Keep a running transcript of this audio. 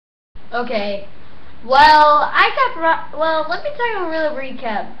Okay. Well, let me tell you a real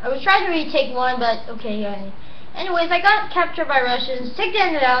recap. I was trying to retake one, but okay, yeah. Anyways, I got captured by Russians, took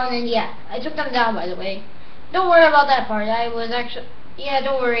them down, and yeah, I took them down, by the way. Don't worry about that part. I was actually, yeah,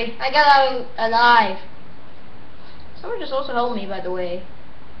 don't worry. I got out alive. Someone just also helped me, by the way.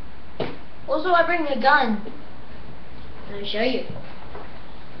 Also, I bring a gun. Let me show you.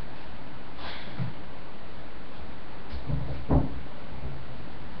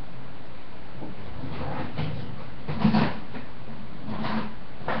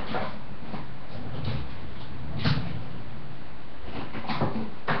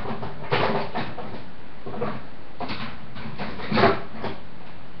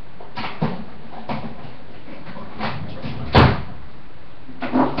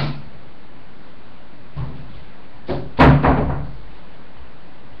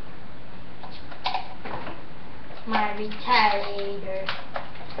 My retaliator.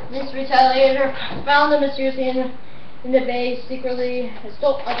 This retaliator found them mysteriously in the base secretly.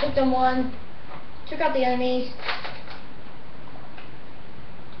 I took them one, took out the enemies.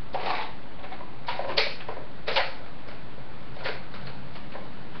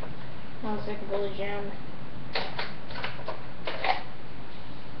 One second, bullet jam.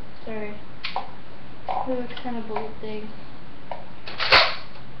 Sorry. What kind of bullet thing?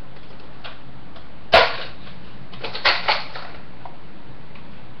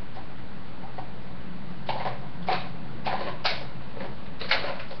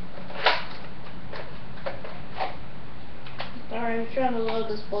 Sorry, I'm trying to load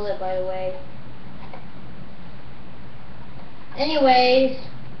this bullet, by the way. Anyways,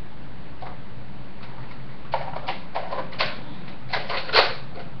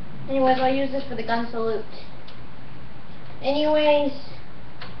 I'll use this for the gun salute. Anyways,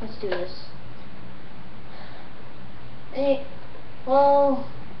 let's do this. Well,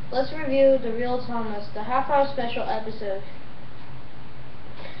 let's review The Real Thomas, the half-hour special episode.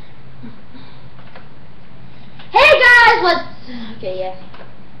 Hey guys, what's... Okay, yeah.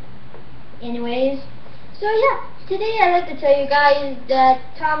 Anyways, so yeah, today I'd like to tell you guys that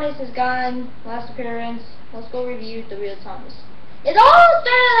Thomas is gone, last appearance. Let's go review The Real Thomas. It all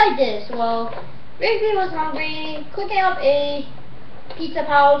started like this. Well, Rigby was hungry, cooking up a pizza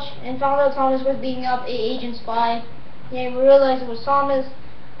pouch, and found out Thomas was beating up a agent spy. And we realized it was Thomas.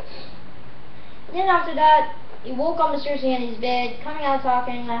 And then after that, he woke up mysteriously in his bed, coming out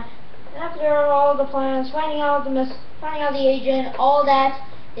talking. And after all the plans, finding out the agent, all that,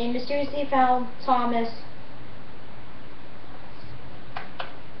 they mysteriously found Thomas.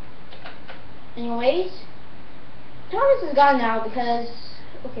 Anyways, Thomas is gone now because,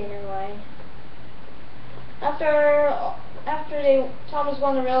 okay, never mind. Thomas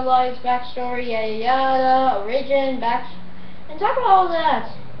won the real life backstory, yada yada, origin, and talk about all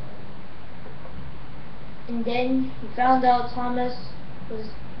that. And then he found out Thomas was.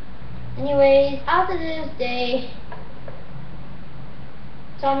 Anyways, after this day,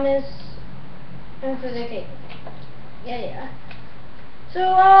 Thomas went for the cake. Yeah. So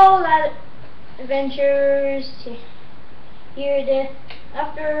all that adventures here,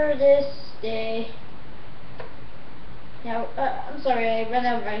 after this day. Now, I'm sorry, I ran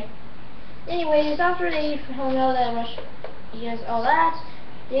out of right. Anyways, after they found out that Russia, yes, all that,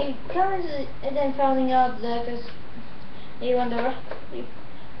 they come and then finding out that because they went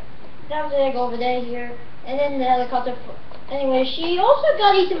after they go over there, and then the helicopter. Anyway, she also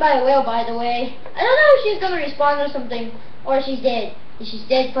got eaten by a whale, by the way. I don't know if she's gonna respond or something, or she's dead. If she's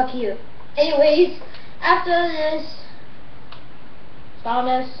dead, fuck you. Anyways, after this,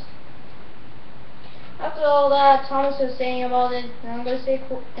 Thomas. After all that Thomas was saying about it, and I'm gonna say,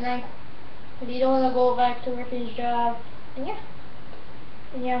 if you don't wanna go back to working his job, and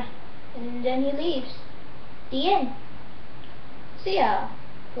yeah, and then he leaves. The end. So yeah.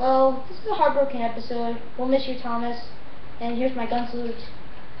 Well, this is a heartbroken episode. We'll miss you, Thomas. And here's my gun salute.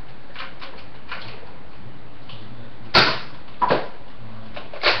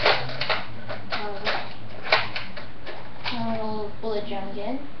 Oh, bullet jam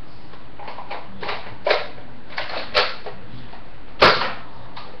again.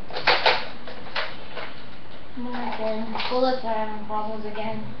 Again, bullets are having problems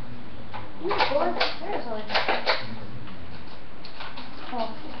again. Ooh, bullets, seriously.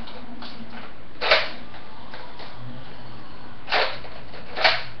 Oh.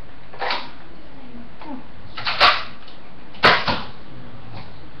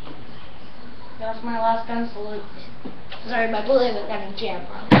 That's my last gun salute. Sorry, my bullet was having jam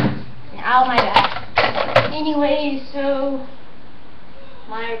on. Ow, my back. Anyway, so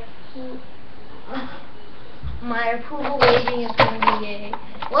my approval rating is going to be a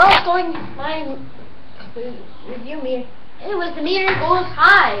Well, going my review meter. Anyways, the meter goes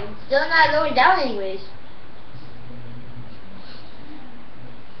high. It's still not going down anyways.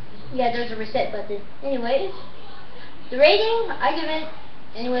 Yeah, there's a reset button. Anyways, the rating, I give it,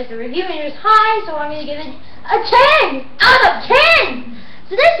 anyways, the review meter is high, so I'm going to give it a 10 out of 10!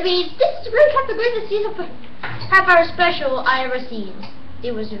 So this means, this is really the greatest season for half-hour special I ever seen.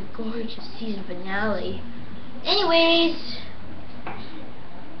 It was a gorgeous season finale. Anyways,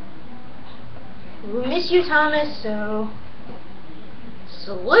 we miss you, Thomas, so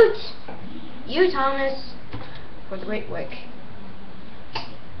salute you, Thomas, for the great work.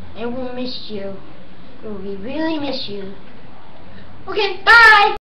 And we miss you. We really miss you. Okay, bye!